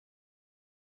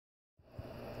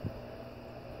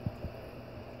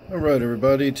Alright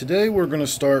everybody, today we're going to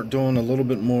start doing a little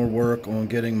bit more work on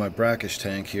getting my Brackish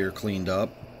tank here cleaned up.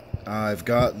 I've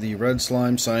got the red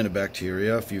slime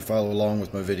Cyanobacteria. If you follow along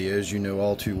with my videos, you know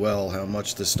all too well how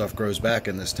much this stuff grows back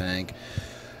in this tank.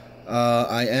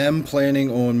 I am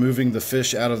planning on moving the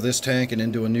fish out of this tank and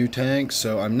into a new tank,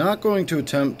 so I'm not going to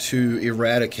attempt to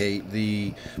eradicate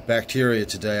the bacteria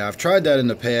today. I've tried that in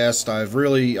the past.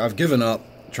 I've given up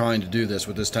trying to do this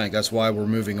with this tank. That's why we're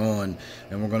moving on,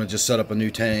 and we're going to just set up a new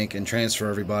tank and transfer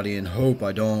everybody and hope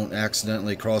I don't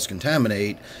accidentally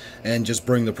cross-contaminate and just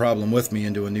bring the problem with me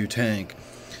into a new tank.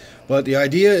 But the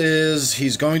idea is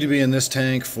he's going to be in this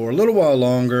tank for a little while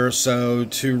longer, so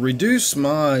to reduce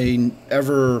my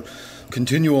ever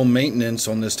continual maintenance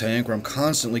on this tank, where I'm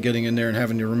constantly getting in there and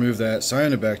having to remove that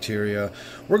cyanobacteria,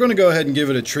 we're going to go ahead and give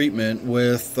it a treatment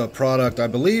with a product. I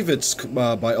believe it's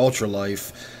by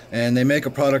Ultralife, and they make a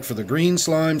product for the green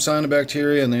slime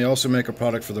cyanobacteria, and they also make a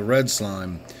product for the red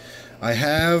slime. I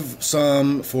have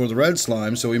some for the red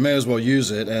slime, so we may as well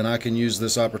use it, and I can use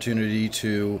this opportunity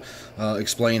to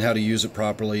explain how to use it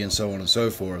properly and so on and so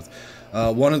forth.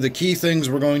 One of the key things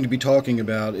we're going to be talking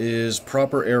about is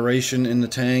proper aeration in the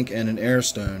tank and an air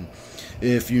stone.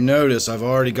 If you notice, I've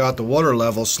already got the water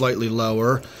level slightly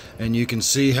lower, and you can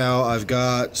see how I've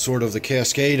got sort of the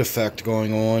cascade effect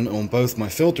going on both my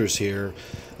filters here.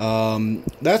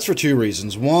 That's for two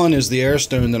reasons. One is the air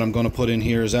stone that I'm going to put in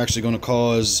here is actually going to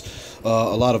cause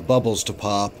a lot of bubbles to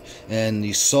pop, and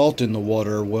the salt in the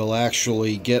water will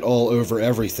actually get all over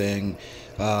everything.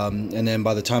 And then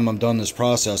by the time I'm done this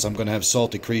process, I'm going to have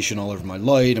salt accretion all over my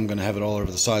light. I'm going to have it all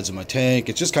over the sides of my tank.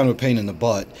 It's just kind of a pain in the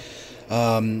butt.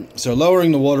 So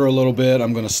lowering the water a little bit,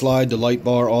 I'm going to slide the light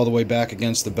bar all the way back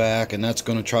against the back, and that's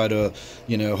going to try to,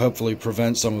 hopefully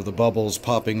prevent some of the bubbles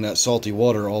popping that salty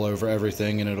water all over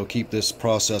everything, and it'll keep this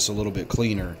process a little bit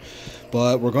cleaner.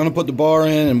 But we're going to put the bar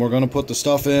in, and we're going to put the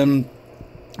stuff in,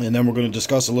 and then we're going to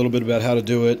discuss a little bit about how to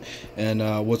do it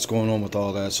and what's going on with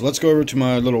all that. So let's go over to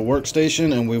my little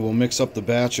workstation, and we will mix up the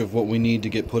batch of what we need to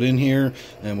get put in here,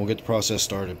 and we'll get the process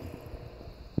started.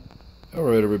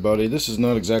 Alright everybody, this is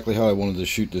not exactly how I wanted to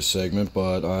shoot this segment,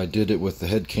 but I did it with the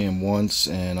head cam once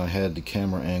and I had the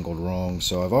camera angled wrong.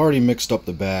 So I've already mixed up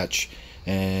the batch,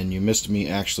 and you missed me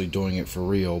actually doing it for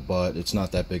real, but it's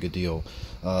not that big a deal.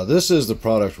 This is the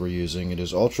product we're using. It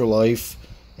is Ultralife,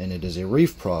 and it is a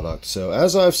reef product. So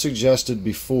as I've suggested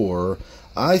before,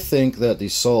 I think that the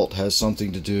salt has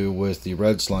something to do with the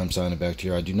red slime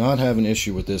cyanobacteria. I do not have an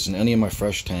issue with this in any of my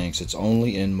fresh tanks. It's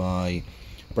only in my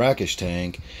Brackish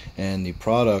tank, and the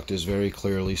product is very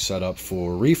clearly set up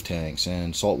for reef tanks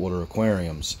and saltwater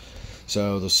aquariums.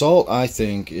 So the salt, I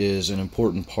think, is an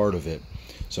important part of it.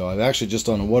 So I've actually just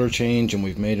done a water change, and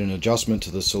we've made an adjustment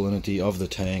to the salinity of the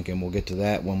tank, and we'll get to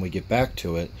that when we get back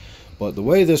to it. But the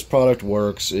way this product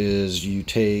works is you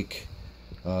take,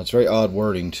 it's very odd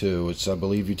wording too, I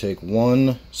believe you take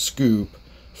 1 scoop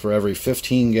for every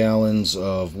 15 gallons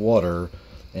of water,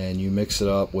 and you mix it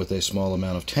up with a small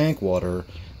amount of tank water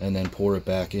and then pour it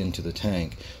back into the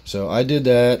tank. So I did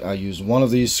that. I used one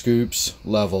of these scoops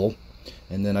level,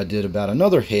 and then I did about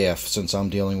another half, since I'm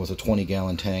dealing with a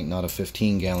 20-gallon tank, not a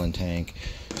 15-gallon tank.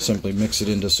 Simply mix it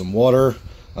into some water.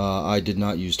 I did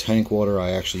not use tank water.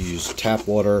 I actually used tap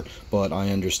water, but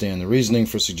I understand the reasoning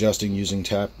for suggesting using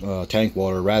tank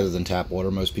water rather than tap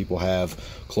water. Most people have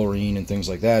chlorine and things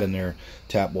like that in their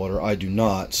tap water. I do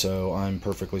not, so I'm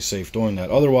perfectly safe doing that.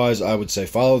 Otherwise, I would say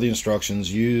follow the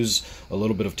instructions, use a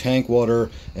little bit of tank water,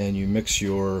 and you mix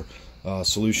your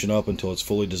solution up until it's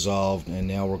fully dissolved. And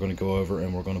now we're going to go over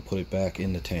and we're going to put it back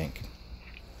in the tank.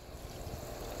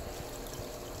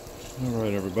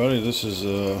 Alright everybody, this is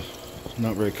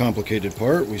not very complicated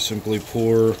part. We simply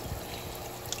pour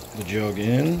the jug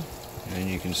in, and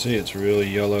you can see it's really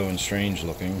yellow and strange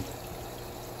looking.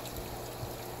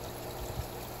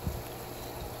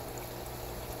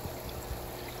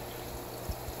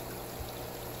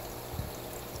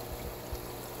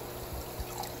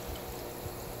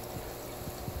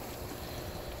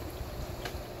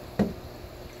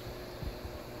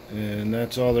 And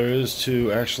that's all there is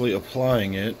to actually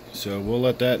applying it. So we'll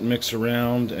let that mix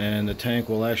around, and the tank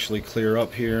will actually clear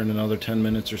up here in another 10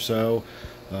 minutes or so.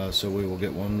 So we will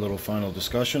get one little final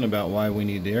discussion about why we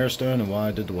need the air stone and why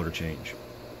I did the water change.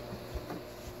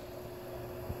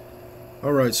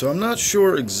 Alright, so I'm not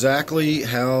sure exactly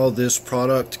how this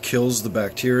product kills the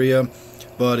bacteria,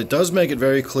 but it does make it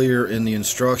very clear in the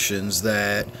instructions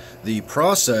that the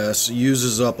process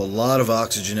uses up a lot of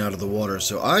oxygen out of the water.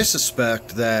 So I suspect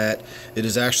that it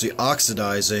is actually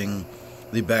oxidizing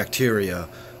the bacteria.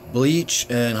 Bleach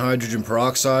and hydrogen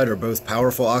peroxide are both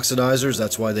powerful oxidizers.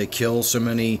 That's why they kill so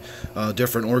many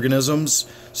different organisms.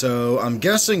 So I'm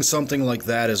guessing something like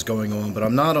that is going on, but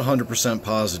I'm not 100%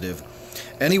 positive.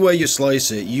 Any way you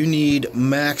slice it, you need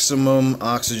maximum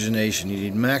oxygenation. You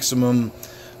need maximum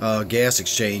gas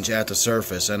exchange at the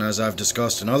surface. And as I've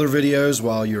discussed in other videos,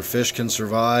 while your fish can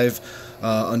survive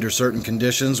under certain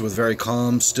conditions with very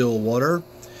calm, still water,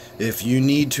 if you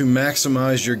need to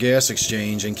maximize your gas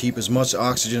exchange and keep as much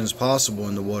oxygen as possible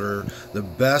in the water, the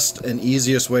best and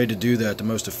easiest way to do that, the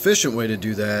most efficient way to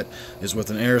do that, is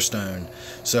with an air stone.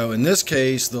 So in this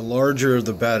case, the larger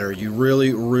the better. You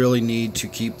really need to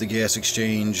keep the gas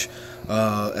exchange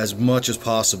as much as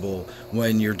possible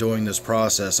when you're doing this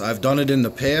process. I've done it in the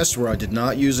past where I did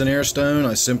not use an air stone.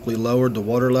 I simply lowered the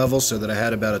water level so that I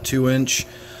had about a 2-inch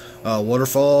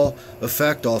waterfall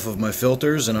effect off of my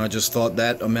filters, and I just thought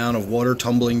that amount of water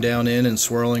tumbling down in and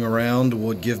swirling around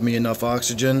would give me enough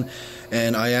oxygen.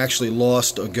 And I actually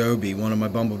lost a Goby, one of my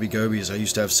Bumblebee Gobies. I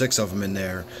used to have 6 of them in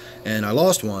there, and I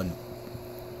lost one.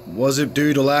 Was it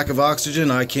due to lack of oxygen?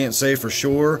 I can't say for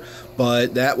sure,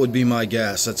 but that would be my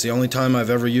guess. That's the only time I've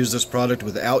ever used this product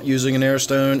without using an air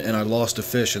stone, and I lost a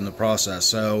fish in the process.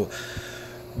 So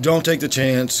don't take the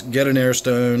chance. Get an air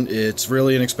stone. It's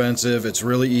really inexpensive. It's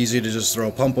really easy to just throw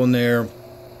a pump on there,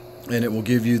 and it will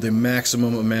give you the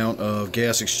maximum amount of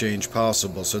gas exchange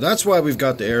possible. So that's why we've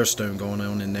got the air stone going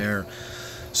on in there.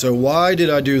 So why did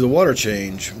I do the water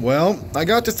change? Well, I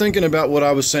got to thinking about what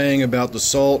I was saying about the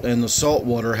salt and the salt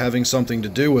water having something to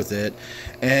do with it,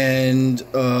 and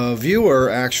a viewer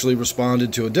actually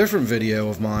responded to a different video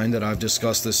of mine that I've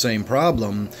discussed the same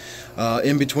problem.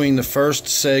 In between the first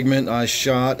segment I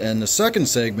shot and the second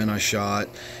segment I shot,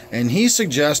 and he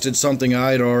suggested something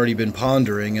I had already been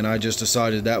pondering, and I just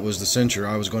decided that was the cincher.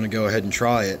 I was going to go ahead and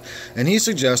try it. And he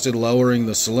suggested lowering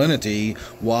the salinity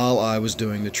while I was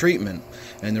doing the treatment.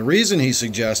 And the reason he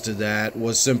suggested that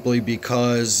was simply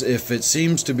because if it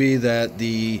seems to be that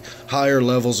the higher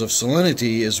levels of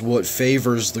salinity is what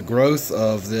favors the growth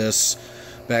of this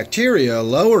bacteria,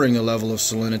 lowering the level of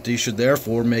salinity should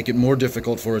therefore make it more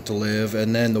difficult for it to live,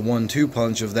 and then the 1-2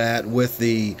 punch of that with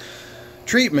the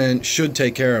treatment should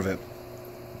take care of it.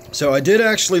 So I did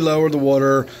actually lower the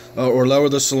water, or lower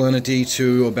the salinity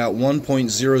to about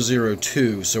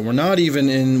 1.002, so we're not even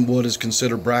in what is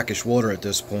considered brackish water at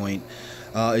this point.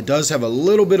 It does have a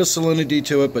little bit of salinity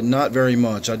to it, but not very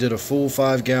much. I did a full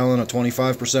 5-gallon, a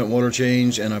 25% water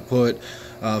change, and I put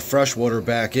fresh water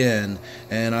back in,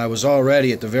 and I was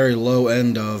already at the very low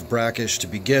end of brackish to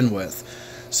begin with.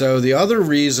 So the other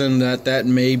reason that that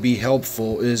may be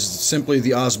helpful is simply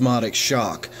the osmotic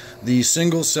shock. The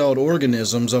single-celled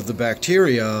organisms of the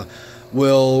bacteria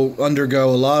will undergo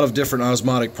a lot of different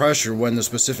osmotic pressure when the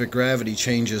specific gravity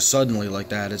changes suddenly like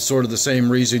that. It's sort of the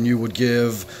same reason you would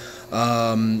give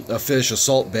a fish a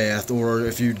salt bath, or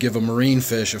if you'd give a marine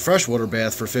fish a freshwater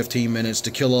bath for 15 minutes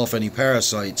to kill off any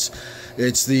parasites.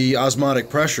 It's the osmotic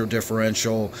pressure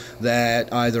differential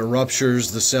that either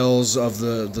ruptures the cells of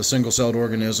the single-celled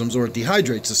organisms, or it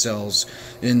dehydrates the cells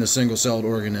in the single-celled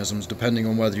organisms, depending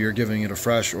on whether you're giving it a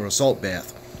fresh or a salt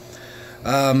bath.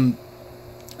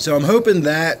 So I'm hoping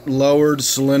that lowered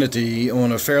salinity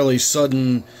on a fairly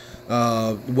sudden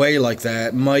way like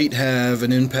that might have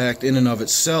an impact in and of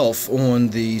itself on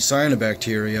the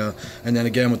cyanobacteria, and then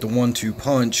again with the 1-2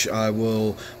 punch I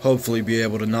will hopefully be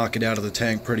able to knock it out of the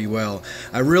tank pretty well.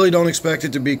 I really don't expect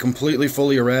it to be completely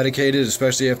fully eradicated,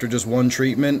 especially after just one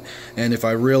treatment, and if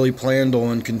I really planned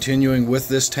on continuing with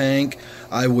this tank,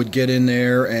 I would get in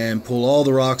there and pull all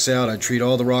the rocks out. I'd treat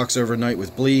all the rocks overnight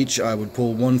with bleach. I would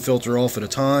pull one filter off at a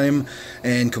time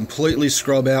and completely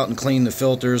scrub out and clean the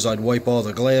filters. I'd wipe all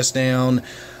the glass down.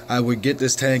 I would get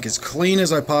this tank as clean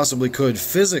as I possibly could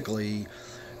physically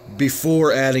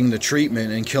before adding the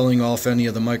treatment and killing off any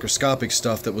of the microscopic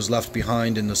stuff that was left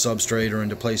behind in the substrate or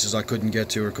into places I couldn't get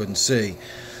to or couldn't see.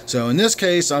 So in this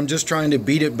case, I'm just trying to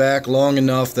beat it back long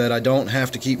enough that I don't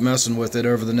have to keep messing with it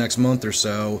over the next month or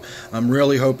so. I'm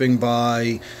really hoping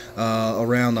by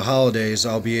around the holidays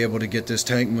I'll be able to get this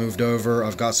tank moved over.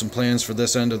 I've got some plans for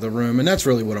this end of the room, and that's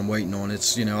really what I'm waiting on.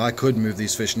 It's, you know, I could move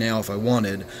these fish now if I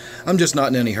wanted. I'm just not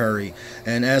in any hurry.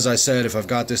 And as I said, if I've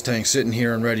got this tank sitting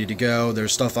here and ready to go,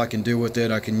 there's stuff I can do with it.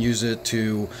 I can use it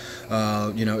to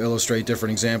you know, illustrate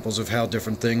different examples of how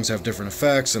different things have different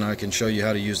effects, and I can show you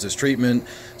how to use this treatment,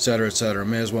 etc., etc.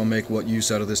 May as well make what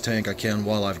use out of this tank I can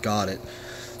while I've got it.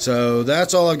 So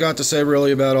that's all I've got to say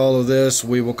really about all of this.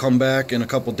 We will come back in a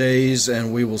couple days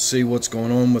and we will see what's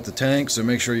going on with the tank. So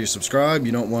make sure you subscribe.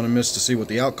 You don't want to miss to see what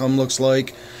the outcome looks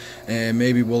like. And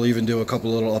maybe we'll even do a couple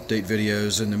little update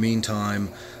videos in the meantime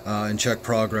and check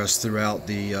progress throughout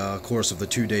the course of the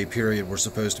 2-day period we're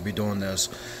supposed to be doing this.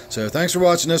 So thanks for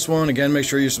watching this one. Again, make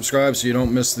sure you subscribe so you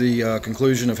don't miss the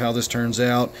conclusion of how this turns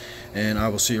out. And I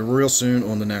will see you real soon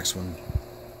on the next one.